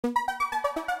Somebody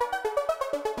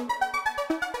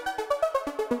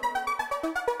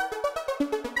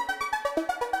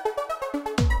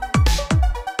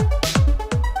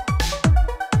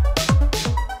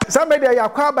ya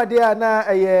kwaba dia na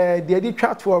de di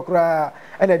twatwo kra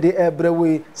ena de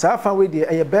ebrewe sa fa we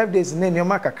de birthdays ne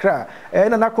nyoma kakra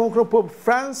ena na konkro Pope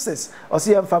Francis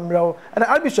osi yamfamrawo ena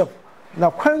Archbishop na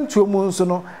kwantuo mu nso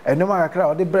no enoma kakra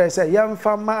o de bre se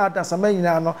yamfama adasama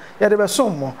nyina no ya de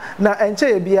besom mo na enche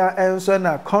ye bia enso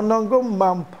na Konongo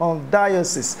Mampong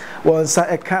Diocese wonsa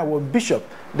eka wo bishop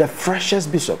the freshest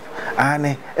bishop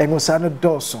ane engusa no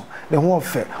doso ne ho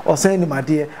ofe osan ni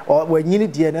made o wanyini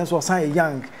de ne so osan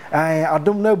young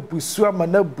adom na busu ama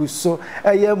na buso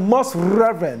most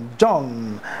reverend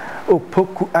John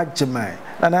Opoku Agyeman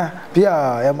nana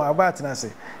bia ya ma abat na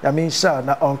se ya me sha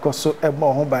na onko so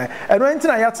emo ho ban eno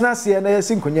ntina ya tena se na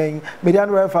yesi nkonyan median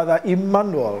reverend father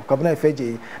Emmanuel Kwabena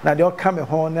Feje na de o ka me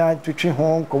ho na twetwe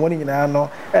ho komoni nyina no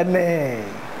ene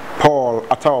Paul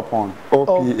Atawapon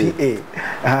OPA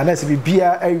na se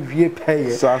bibia awie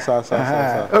peye sa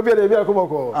obia de bia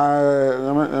komoko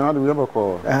na de bia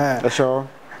boko sure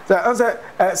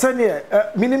Sanya,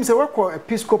 minim se work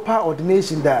Episcopal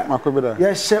ordination da.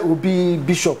 Yes, obi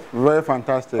bishop. Very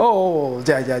fantastic. Oh,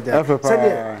 ja.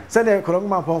 Sanya, Konongo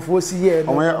Mampong for see here. It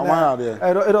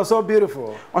was so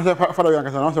beautiful. I said, Father Yankas,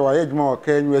 and also I had more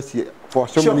KNUSC for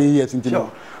so many years in Tino.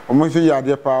 Almost a year,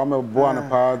 dear Palmer, born a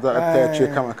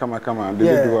come.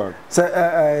 They do work.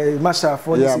 Sir, Masha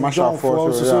for Masha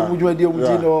for so would you do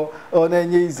on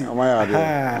any easy?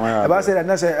 I said,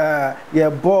 and I said, yeah,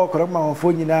 Bo Konongo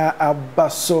Mampong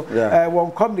Abaso,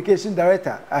 one communication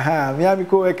director. Miami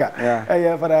Koeka.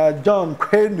 For John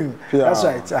Kwenu. That's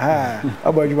right.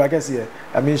 About you, I guess here.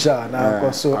 I mean, now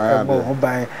also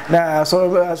by now.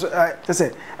 So I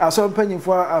say, I saw penny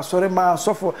for a sorry, my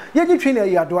software. You train a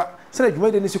yard. Said you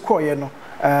made any sequoia, no.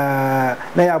 Na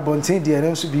ya bontin de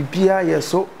no so bibia ye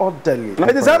so orderly.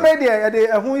 It is am dey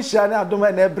a hu hia na adom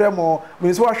na ebremo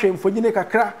we so ahwe mfonyine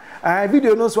kakra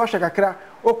video no so ahwe kakra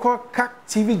okọ Kak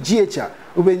TV GH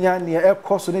obenya ne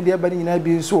ekoso ne de eba nyina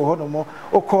bi nso ho no mo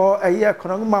okọ eye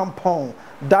Konongo Mampong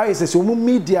Diocese omu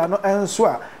media no enso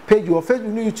a page or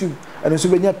Facebook no YouTube and so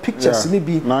benya pictures ni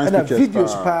bi and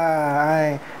videos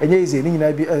pa enye ize ni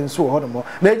nyina bi enso ho no mo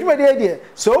na adwuma de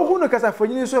so hu no kasa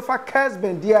fonyine so fa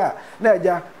husband dia na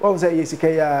aja won say yesika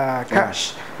ya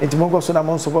cash entimongo so na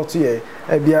mon support ye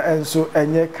bia enso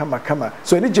enye kama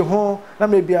so ni je ho na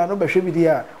me bia no behwe bi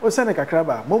dia o se ne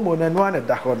kakraba momo na no an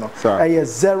da ho no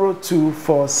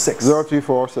 0246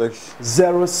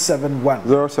 071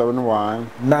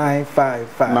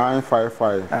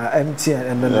 955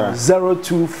 MTN and then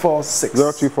 0246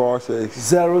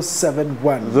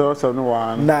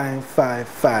 071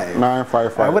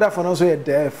 955 what for no so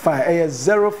there fine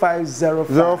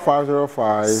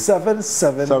 0505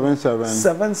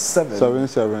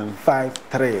 77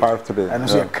 53 and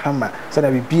so come so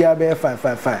na bia be fine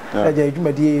na je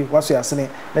adwumadi waso yasene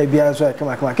na bia so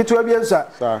kama ketu bia so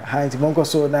ha nti monko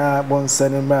so na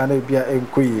bonsane ma na bia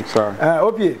enkoyi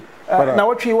opie na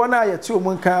watwi wona ya ti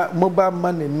omunka mobile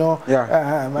money no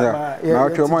na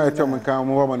watwi mo ya ti omunka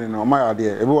mobile money no ma ya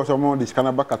de e bi wo so mo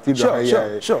diskana ba cathedral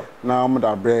na mo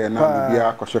da bre na bia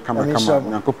akosho kama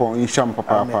Nyankopon insham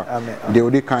papa de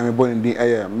odi kan me boni din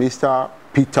Mr.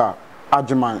 Peter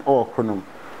Agyeman o kronom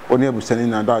oni abusani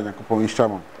na da Nyankopon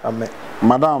insham amen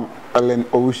Madam Ellen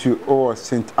Owusu o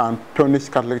St. Anthony's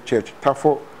Catholic Church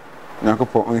Tafo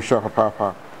Nyankopon insham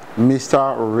papa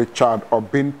Mr. Richard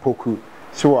Obin Poku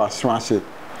so aswase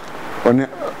oni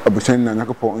abusani na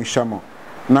Nyankopon insham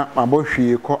na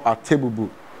mabohwie ko atebubu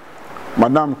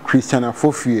Madam Christiana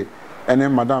Fofie ene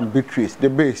Madam Beatrice the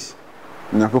base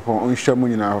Nyankopon insham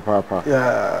nyina papa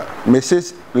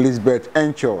Mrs. Elizabeth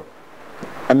Encho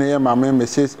ene ye mama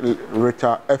Mrs.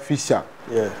 Rita Efisa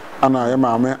ana ye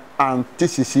mama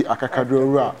Antisisi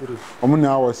Akakadoro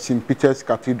omuna was St. Peter's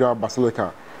Cathedral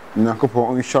Basilica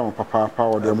Nyankopon insham papa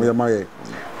o de moyemaye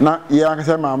na ye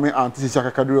akase mama Antisisi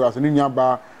Akakadoro aso ni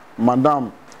nyaba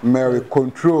Madam Mary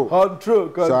Control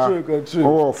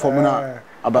oh formula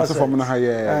abase formula ha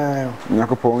ye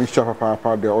Nyankopon insham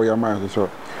papa de oyemaye so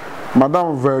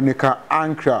Madam Veronica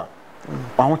Ankra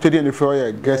ahotede ne fo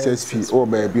ye guest SP o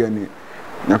ba bia ni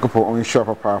Nyankopon insham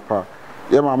papa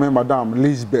ye mama Madam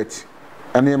Elizabeth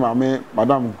ene mama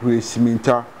Madam Grace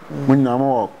Minta munyina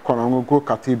mo Konongo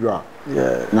Cathedral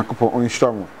Nyankopon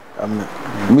insham amen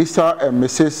Mr. and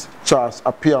Mrs. Charles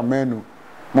Apia Menu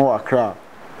mo Accra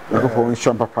Nyankopon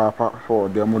insham papa for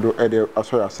the modo e de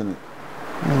asoya sene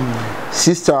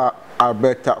Sister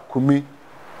Alberta Kumi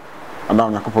and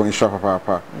Nyankopon insham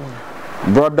papa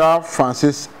Brother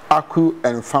Francis Aku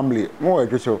and family.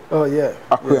 More so. Oh yeah.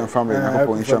 Aku and family.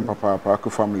 Nyankopɔn nhyira papa Aku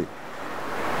family.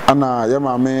 Ana ya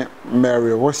maame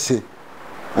Mary Wose.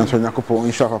 Enso Nyankopɔn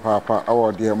nhyira papa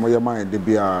award ye mo ye man de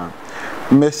bia.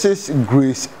 Mrs.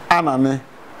 Grace Anane.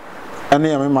 Ene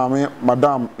ya maame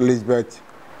Madam Elizabeth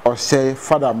Osei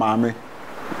Father maame.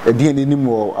 Edi eni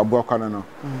mo abuakwana no.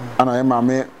 Ana ya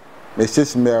maame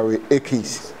Mrs. Mary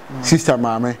Akins. Sister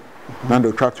maame.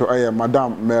 Nando Trato aye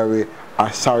Madam Mary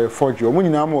Asare Forge. Omo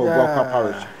nyina mo Obuakwa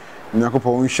parish.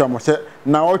 Nyankopɔn nhyira mo se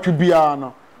na otwe bia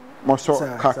no mo so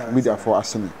kak media for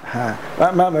asene.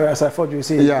 Ha. Mary Asare Forge you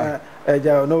see. Ja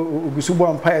no ugusubo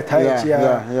empire tie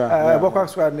ya. Obuakwa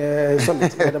squad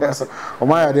solid.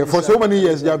 Omaya there for so many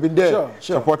years they have been there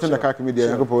supporting the kak media.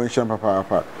 Nyankopɔn nhyira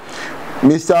papa.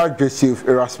 Mr. Joseph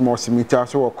Erasmus Mita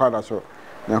so kwada so.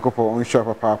 Nyankopɔn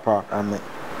nhyira papa. Amen.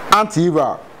 Auntie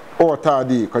Eva o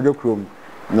taadi kwadokrom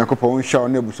Nyankopɔn nhyira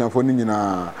na ebusanfo ni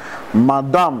nyina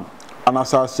Madam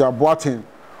Anastasia Boatin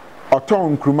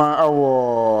oton nkruma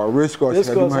awo race course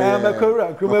nkruma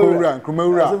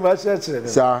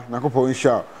sa Nyankopɔn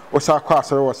nhyira o sa kwa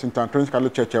asere wo St. Anthony's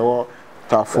Catholic Church wo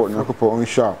tafo Nyankopɔn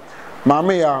nhyira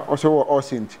maame ya o so wo All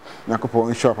Saint Nyankopɔn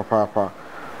nhyira papa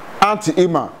Auntie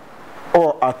Emma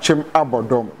o achem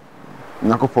abodom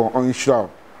Nyankopɔn nhyira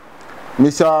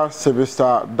Mr.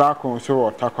 Sylvester Dakon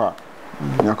so Takwa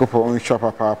Nyankopɔn nhyira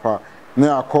papa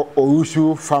na akɔ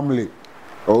Owusu family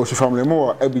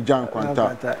mo Abidjan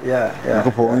kwanta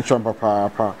Nyankopɔn nhyira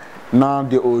papa na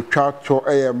de otwa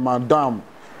to Madam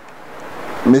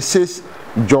Mrs.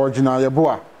 Georgina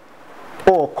Yeboa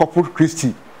o couple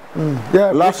Christy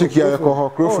last week ya ko ho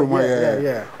from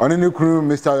on any crew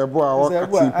Mr. Yeboa o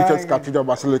at Peter's Cathedral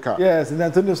Basilica yes in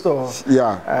Antonio store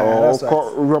o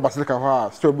ko Basilica ho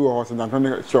still be ho St.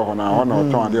 Antonio store ho na ho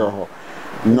na ton ade ho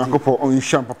Nyankopɔn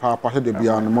nhyira papa de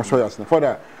bia no mo so yasne for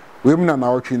that we mna na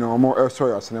otwi no mo so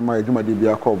yasne ma adwuma de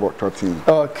bia ko bo 13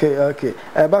 okay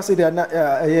basi de na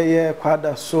ye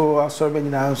kwada so asoro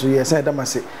nyina nso ye say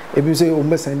damase ebi say o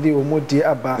mesende o modi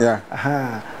aba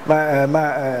aha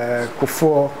ma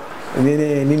kofo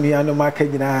ni nua no maka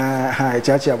nyina ha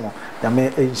echacha mo ya me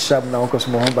ensham na okoso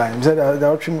mo ho ban say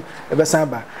da otwim ebesan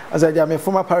ba asa ja me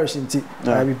former parish nti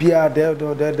bibia de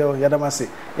ya damase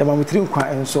ya mamutiri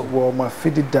nkwa enso wo ma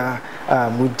fidida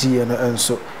mudi no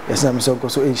enso yesa me so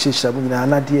okoso enhihia mo nyina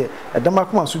na de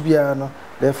edamakoma so bia no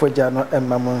therefore ja no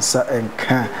emamonsa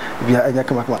enka bia enya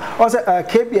kama o say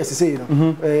KBS say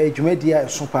no edwumadia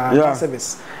eso pa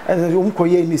service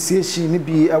umkoye initiation ni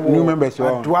bi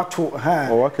awo aduato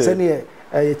ha say ne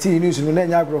ti news no na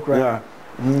nya agrokra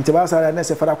ntibasa na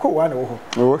se fada ko wa na wo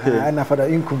ho na fada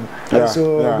inkum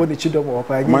so boni chidom wo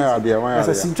pa nya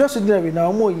so interest there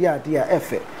na mo yi ade a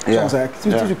efe so say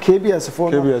to KBS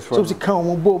for no so si kan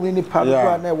mo bo ni pa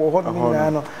na wo ho no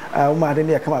nya no o ma de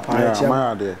ne kama pa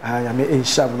ya ya me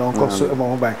ensham no ko so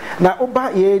mo ho ban na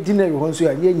oba ye dinary ho so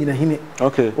ya nyina hini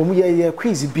o mu ye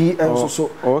quiz bi enso so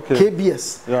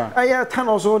KBS aya tan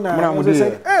also na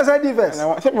say say divers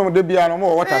na se mo de bia no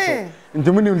mo water so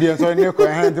ntimuni ndi enso ne ko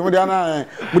ha ntimudi ana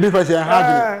mudi fa se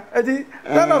ha edi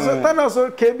tan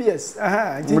also KBS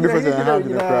mudi fa se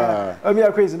ha o mi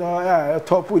akwezi no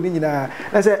top ni nyina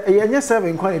na say ye nya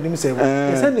 7 kwan edim say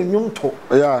say ne nwum to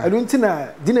adu ntina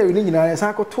dinary ni nyina say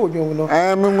akoto nwum no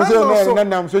me say na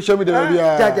nam social media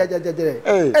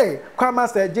bia kwa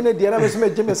master gine dia na me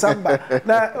so me samba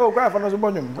na o kwa fa no so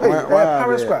bonwum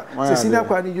Paris kwa say senior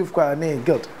kwa ni youth kwa na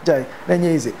guilt jai na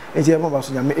nya easy enti e mo ba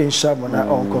so nya me ensham na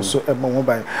onko so mo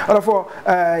ban for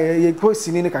ye ko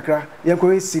sini kakra ye ko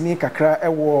sini kakra e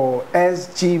wo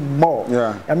SG Mall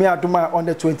I mean aduma on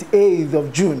the 28th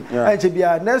of June and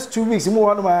bia next 2 weeks mo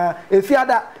hono ma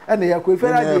efiada and ye ko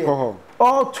efiada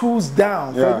all tools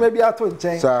down for maybe ato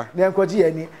nchen na enkoji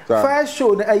ani first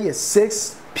show na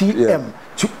 6 p.m.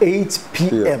 to 8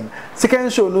 p.m.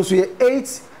 second show no so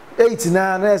 8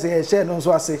 na say share no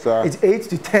so ase it's 8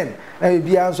 to 10 na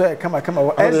bia so kama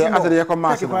ase de come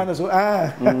mass so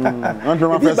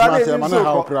on first mass man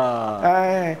how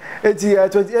kra it's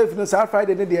 28th no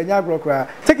Friday na de nya agro kra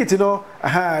ticket no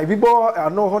bi bo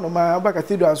ano ho no ma ba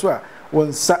cathedral so a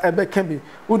won sa ebe kan bi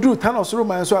uduru Thanos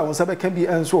Roman so a won sa be kan bi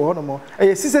enso ho no mo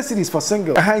sister series for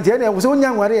single je na wo so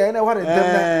nya nware na ware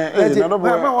dem na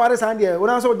ma ware san de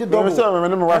wona so de double so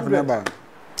me wife number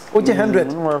oje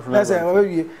 100 na say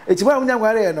we eti ba munya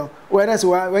ngware no we na say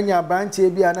wanya branch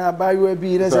bi ana bayo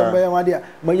bi na say ba wade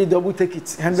ma yi double ticket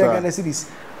 100 Ghana cedis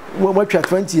mo twa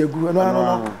 20 egu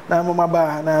no na mo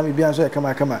ba na me bi an so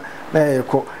kama na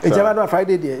yɛkɔ ejama no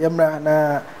Friday deɛ yɛmra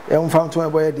na yɛmfa nto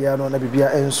ɛbɔ yɛ no na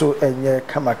bibia enso enye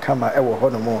kama ɛwɔ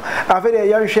hɔ no mo afɛ deɛ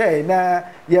yɛnhwɛ na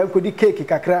yɛnkɔdi cake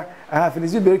kakra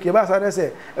Feliz birthday ba sa na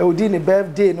say odi ne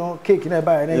birthday no cake na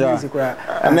ba na easy kura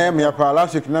na me pa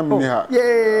last week na me ha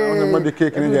yeah on the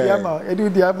cake ni dey edu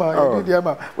di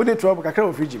ama we dey trouble kakra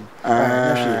o fridge be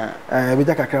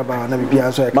da kakra ba na bibia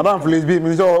so Madam Feliz bi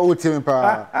me say o team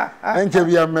pa enche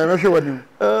bia me hwe wadim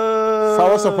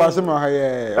Sawo surprise ma ha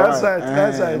yeah that's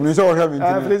right me say o hwe me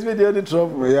Feliz bi dey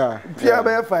trouble yeah pia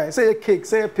be fine say cake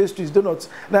say pastries donuts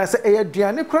na say e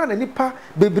aduane kura na nipa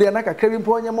bebre na kakra bi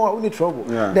mpo onyam o ni trouble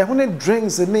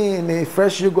drinks and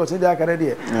fresh yogurt in the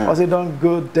academy. Also, don't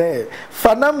go there.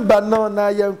 Fanamba no na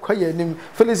young quiet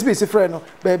Feliz B. Friend,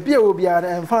 baby will be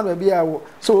and found baby.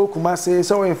 So, Kumase,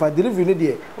 so if I deliver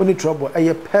you only trouble, are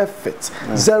you perfect?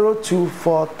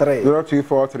 0243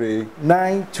 923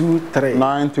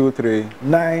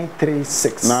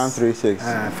 936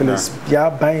 Feliz, yeah,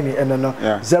 buying it and no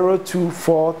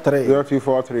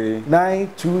 0243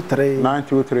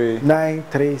 923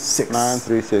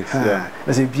 936 yeah.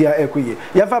 Ekuye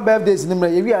yafa birthdays nimra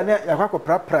yewi ane yakwakọ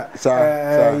prapra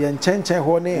ye nchenchen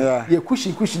ho ne ye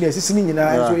kushi na esisi ni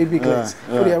nyina so ebi class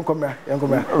ori yankomra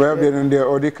birthday no de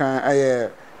odi kan aye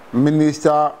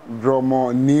minister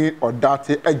dromo ni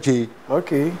odate aje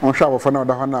okay on hwa bofo na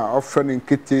oda na ofre ni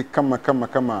nkiti kama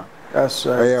that's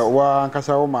right wa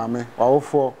nkasa wo maame wa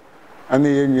wofo ane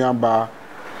ye nuaba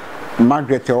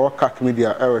Margaret Okak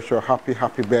Media show happy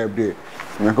birthday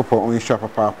nyakopo on show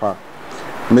papa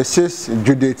Mrs.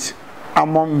 Judith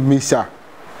Amon Misa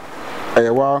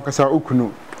wa nkasa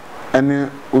ukunu ene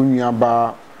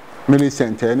unyaba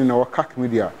Millicent ene na Okak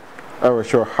Media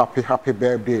show happy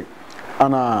birthday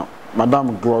ana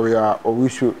Madam Gloria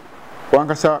Owishu wa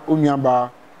nkasa unyaba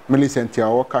Millicent ya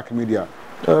Okak Media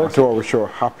so we show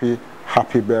happy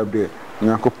birthday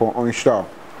nyakopo on show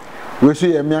we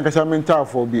see me nkasa mental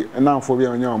for bi na for bi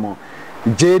onyomo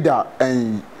Jada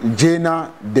and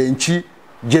Jena Denchi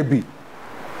Jebi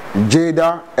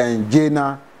Jada and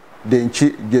Jena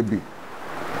Denchi Jebi.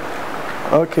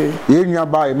 Okay. You know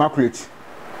about Immaculate.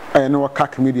 I know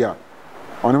Okak Media.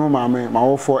 On my mama, my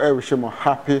all for every shame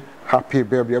happy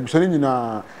birthday. I'm saying you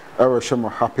know every shame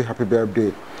happy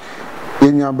birthday.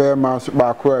 In your bear mass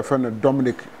back where friend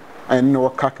Dominic and no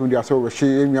Okak Media. So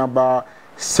she in your bar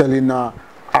Selena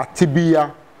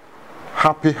Atibia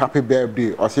happy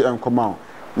birthday. Or say come out.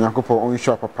 Nyakopo on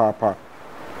shop papa.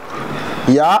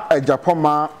 Ya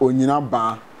Japoma onyina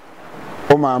ba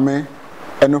o maame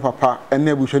eno papa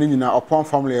ene bushoni nyina upon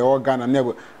family e Ghana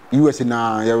ne US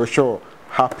na ya show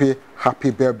happy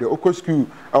birthday oko school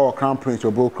our crown prince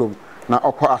obokrom na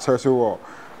okọ asese wo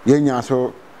yenya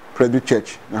so Presby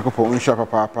Church Nyakopo on shop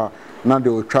papa na de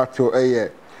otrato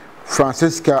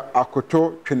Francisca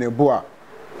Akoto Tweneboa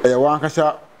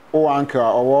wankasa o anka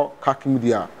owo Okak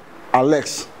Media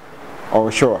Alex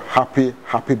show happy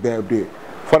birthday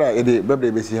for the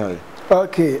birthday be here.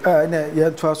 Okay, na ye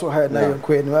to so ha na ye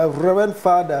kwen Reverend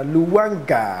Father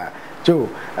Luwanga Jo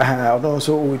ono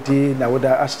so odi na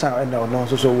woda ashtown na ono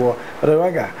so wo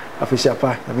Rewaga official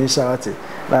pa na mi shawati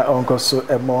na onko so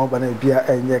emo bana bia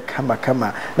enye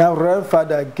kama na Reverend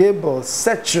Father Gable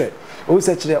Secretary o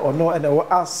secretary ono na wo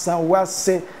asan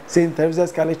wase St.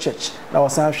 Teresa's Catholic Church na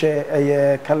wasan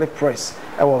hwe Catholic Press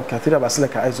e wo Cathedral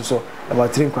Basilica aiso so na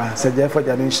matrin kwa seje for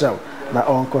dia no nshiraw na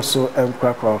onko so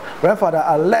emkwakwa Grandfather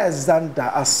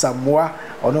Alexander Asamoah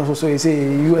ono so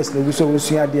say US na guso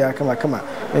wusua dia kama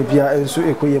e bia enso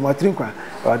ekoye matrin kwa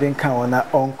wadin kan ona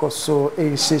onko so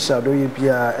enshisha do ye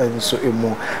bia enso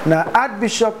emu na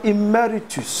Archbishop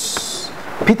Emeritus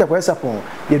Peter Kwesapon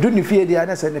ye do ni fie dia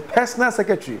na say the personal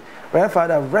secretary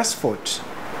Grandfather Resford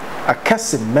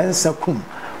akase mensa kum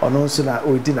ono so na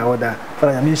odi na woda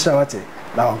fara ya misha wate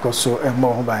na onko so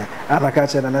emo ho ban anaka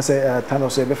che na say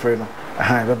tano so be free no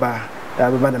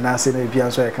beba na ase na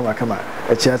bia so kama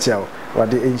echiachia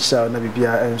wade insha na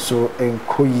bibia enso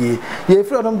enkoye ye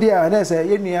free odom dia na say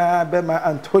ye nua be ma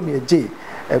Antonia J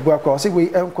ebu akwa se we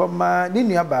enkoma ni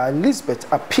nua ba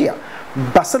Elizabeth Apia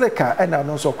Basilica and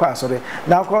no so kwa sorry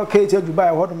na kwa Kate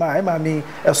Dubai hodoma e ma mi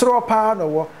esoro pa no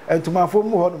wo entumafo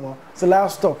mu hodoma so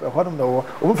last stop e hodoma no wo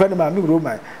o mfa ni ma mi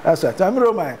Roman that's right am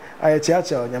Roman aye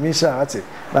chiacha nyamisha ate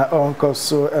na onko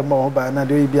so e mo ba na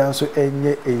de bia so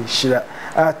enye enhira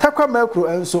takwa makro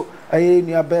enso aye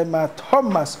nua be ma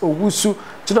Thomas Owusu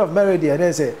Children of Mary dey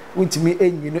na say untimi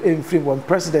enyi no emfiri one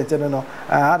president no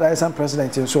other some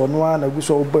president so no na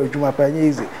guso oba adwuma pa enye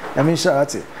easy na me sha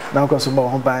ate na nko so mo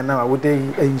ho ban na wo de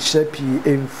enhye pi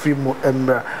emfiri mu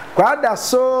emra kwada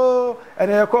so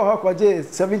ene ye ko ho kwaje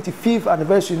 75th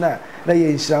anniversary na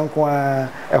ye nhira nko a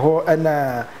eho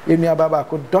na yenu ababa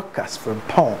ko Dorcas from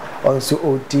Pon also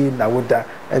odi na woda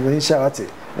me sha ate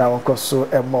na nko so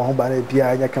mo ho ban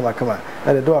bia nya kama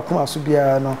na de do akoma so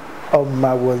bia no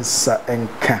Oma wonsa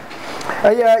enka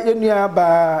aya yenua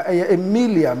ba aya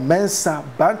Emilia Mensa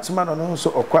Bantman ono so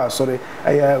okwa asore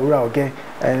aya ura oge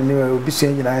ni obisua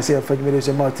nyina se afadwere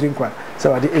se ma trinkwa se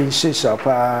wade enhyehya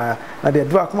pa na de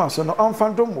do akoma so no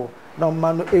onfandomo na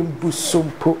ma no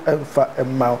embusompo emfa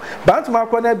emma Bantman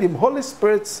akwa na bim Holy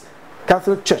Spirit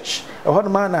Catholic Church ehon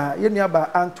ma na yenua ba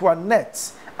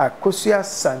Antoinette Akosia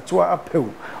Santua Apeu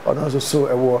ono so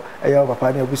ewo eya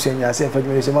papa na obusua nyina se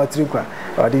afadwere se ma trinkwa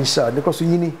wade nsha de koso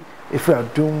nyini ifra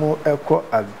adumo eko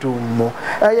adumo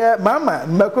mama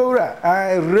makowura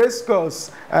race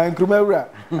course nkrumawura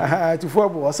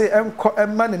tufobo o say enko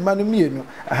emma ne manu mienu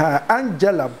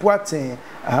Angela Boatin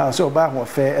so ba ho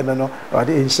fe eno no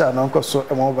wade insha na nko so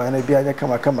emo ba na bia anya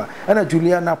kama na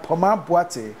Juliana Poma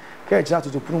Boatin ke ja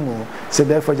to prumu se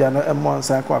therefore ja no emo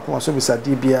nsan kwa akoma so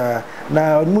bisadi bia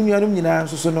na munuanum nyina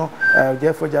so no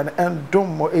therefore ja no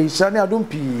endom insha ne adom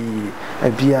pi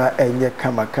bia enye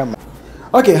kama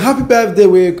Okay, happy birthday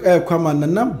we kwama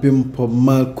nana bimpo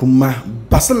makuma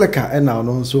Basilica ena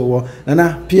no so wo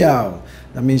nana piao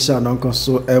na minsha no nko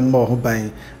so emmo ho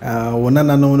ban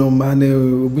wonana no ma ne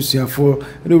obusuafo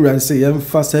no wura say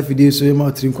yemfa safide so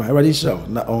yema trinkwa already show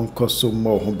na onko so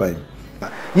mo ho ban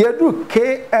yedu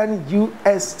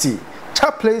KNUST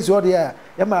chaplains what there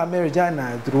yema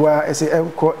Americana druwa ese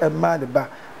enko emma de ba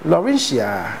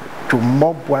Laurentia to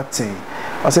mobwatin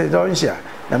o say Laurentia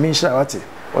na minsha wate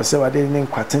o se wade ni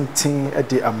kwatentin e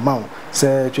de amount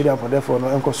se twede amfodefo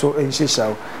no enko so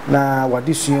enhyehyaw na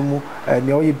wade suemu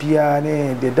ne oye bia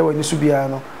ne de dawani su bia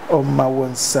no o ma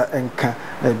wonsa enka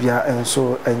na bia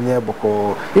enso enye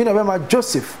boko ina be ma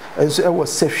Joseph enso e wo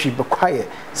sefwi be kwaye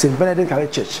St Benedict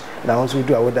Catholic Church na wonso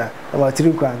du awoda na ma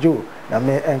tiri kwanjo na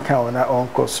me enka wona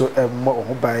onko so emmo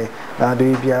ho ban na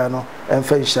do bia no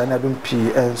emfa nhya na dum pi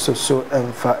enso so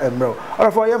emfa emro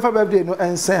orafo yemfa birthday no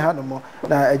ensen ha no mo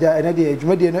na eja ene de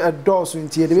adwumade no edoso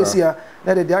ntie de besia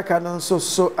na de aka no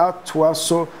so atoa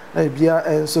so na bia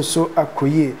enso so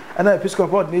akoye na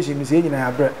Episcopal nation ni se nyina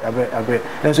abre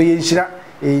na so ye nhira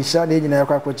ehia na nyina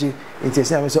yakwa kwachi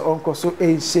ntese am se onko so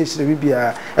ehihire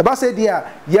bibia e ba se dia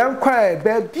yankwa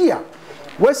ba bia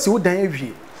wasi udan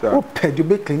awie o pedu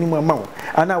be clean mu ama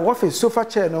ana wo fe sofa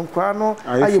chair no nkwa no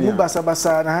aye mu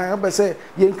basabasa na ha be se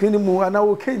ye clean mu ana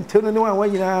wo kente no ne wan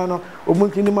nyina no o mu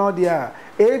clean mu dia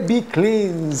AB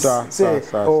cleans say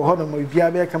o hono mo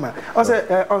bia be kama o se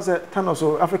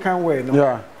tanoso African way no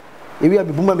yeah ewi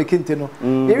abibuma mekente no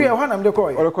ewi ho na mde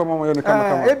koy o ko mo yo ne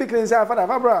kama AB cleans afada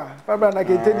fabra na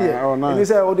kente die ni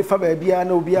say o de faba bia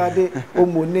na obi ade o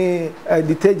mo ne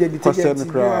detergent no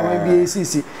bi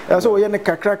cc so ye ne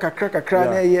kakra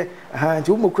na ye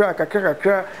nti o mo kra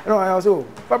kakra no so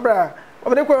fabra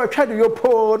o de ko twa de yo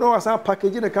po no asan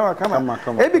package ne kama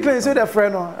AB cleans so the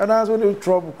friend no and as no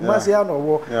trouble kuma say no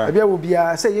wo e bia wo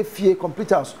bia say ye fie complete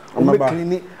house o me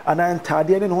clean ana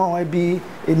ntade ne ho wan bi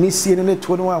enisie ne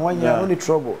to no wan nya no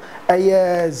trouble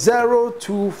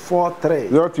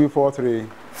 0243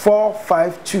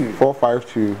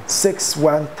 452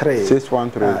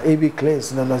 613 AB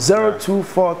cleans no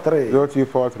 0243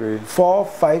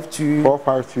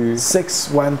 452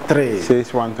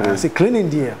 613 say cleaning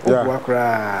there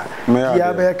wakra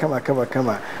ya be kama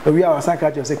we are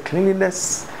sanka just say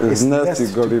cleanliness is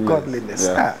next to godliness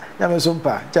ya me so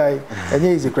mpa chai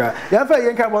enye easy kra ya fa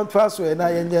yen ka bon twaso na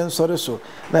yen nsore so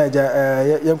na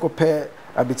yen ko pe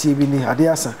abeti bi ni ade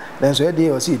asa lenso ye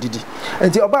de o si didi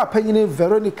enti oba panyine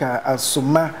Veronica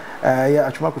Asoma ya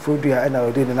atwuma kofodua na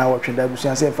ode ne na wotwenda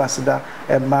busuan se fasida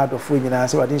ma dofo nyina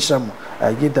se wade nhyam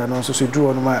yeda no so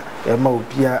duro no ma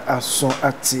obia aso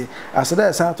ati asada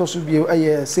esa to so bio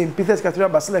St Peter's Cathedral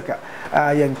Basilica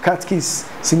yen catechist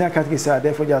senior catechist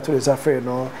therefore ja to is affair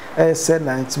no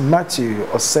St Matthew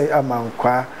or say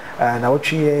amankwa na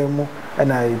wotwe mu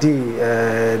na di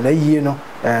na yie no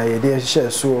ye de hye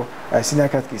so senior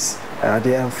catechist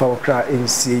de emfa okra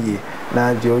NCA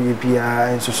na de oyi bia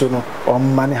enso so no o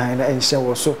mane han na enhye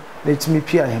wo so na timi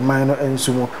pia heman no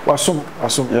enso mu wasom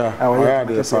awoya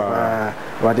de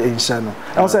wade enhye no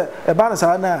I say e ba na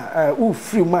sa na u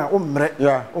free ma o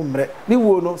mre ni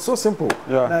wo no so simple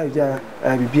na ja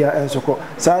bibia enso ko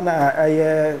sa na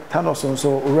aye tanoso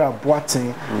so ora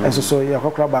boaten enso so ye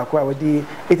kokra ba ko a wadi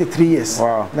 83 years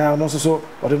na no so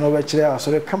wade no be kire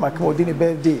asore kama odi ni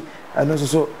birthday and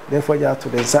also therefore ya to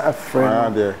the sa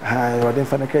friend ha o den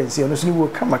fa na kan si no so ni wo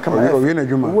kama o we na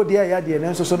dwuma wo dia ya de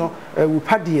na so no wo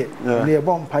padie na e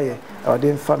bom paye o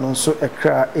den fa no so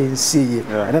ekra ensie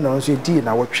and na so di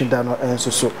na wo tweda no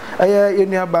enso so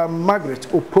yenu aba Margaret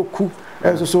Opoku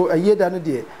enso so ayeda no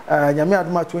de nyame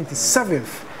adoma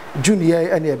 27th June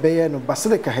year and a no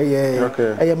Basilica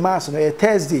hey mass no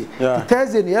Thursday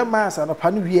Thursday no mass and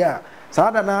upon we are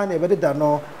Sada na na be da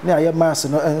no na aye mass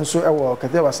no enso e wo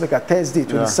Cathedral Basilica Thursday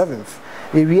 27th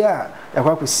we are e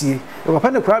kwa kwesi e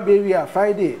papa ne kwa be we are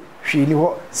Friday hwe ni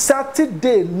ho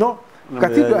Saturday no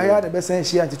Cathedral here na be sen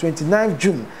shi until 29th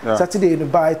June Saturday no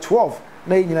by 12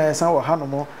 na nyina ya san wo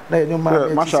hanomo na ye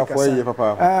ma shafo ye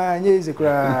papa nye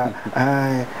ezekura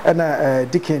na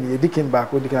Dicken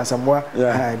back with Dicken Asamoah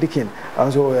Dicken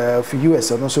also for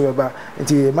US no so ba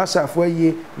nti ma shafo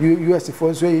ye US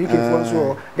for so UK for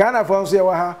so Ghana for so ye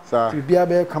wa ha bia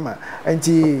be kama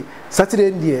nti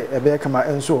Saturday ndie e be kama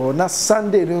enso na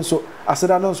Sunday nso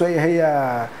aseda no so ye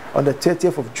here on the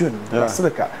 30th of June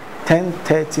Basilica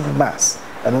 10:30 mass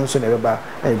and also never ba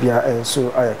e bia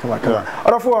enso aye kama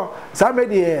orofo sa me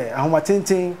de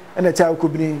ahomatenten na cha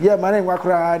akubini ye ma na nwa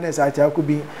kra na sa cha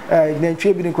akubi na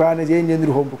ntwe bi ni kra na ye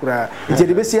nyenduru hom kra nti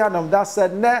de besi anam that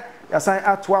said na yasan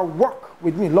atwa walk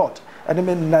with me Lord and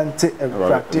me nante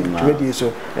practice ready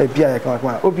so e bia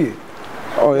kama obi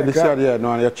oh ye de share there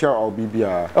no ye cha obi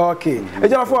bia okay e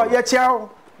jara for ye cha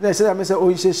na say me say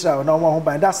o yesha na o ho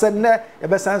ban that said na ye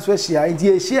be san so hia nti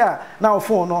ye hia na o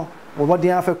phone no wo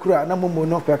den afa kura na momo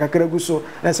no pa kakra gu so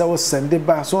na say wo send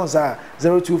ba so za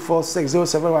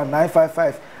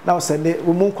 0246071955 na wo send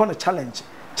wo mon ko challenge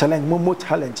momo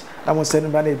challenge na mo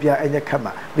send ba na bia enye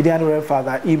kama bi dia no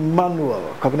Father Emmanuel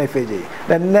Kobina Feje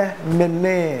na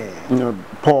mene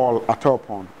Paul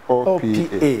Atopon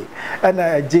OPA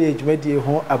ana Jage medie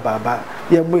ho ababa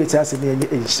ye mo etiase na enye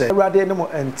enhye awrade ne mo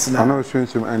entina ana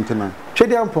sunsun entina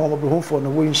twede ampon mo ho fo no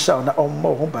wo nhya na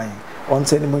ommo ho ban on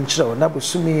tani mo nkyerɛ na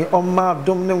bosumi ɔma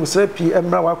dom ne wusrapi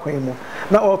emra wakwan mu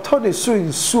na ɔtɔ de so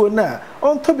nsuo na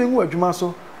ɔntɔ bi ngu adwuma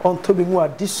so ɔntɔ bi ngu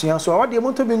adesua so ɔde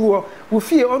mo ntɔ bi ngu wo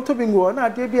fie ɔntɔ bi ngu na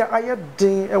ade bi ayɛ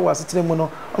den ɛwɔ asetene mu no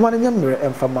ɔma ne nyamre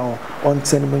ɛmfama ho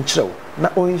ɔntani mo nkyerɛ na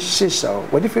ɔnhyehya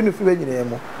wɔde fi no fi be nyina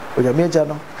mu ɔnyame agya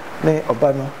no ne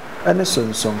ɔba no ɛne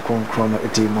sonson konkron no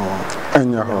edi mo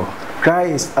anya ho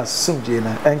Christ asomdwe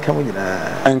na ɛnka mo nyina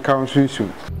ɛnka nsunsun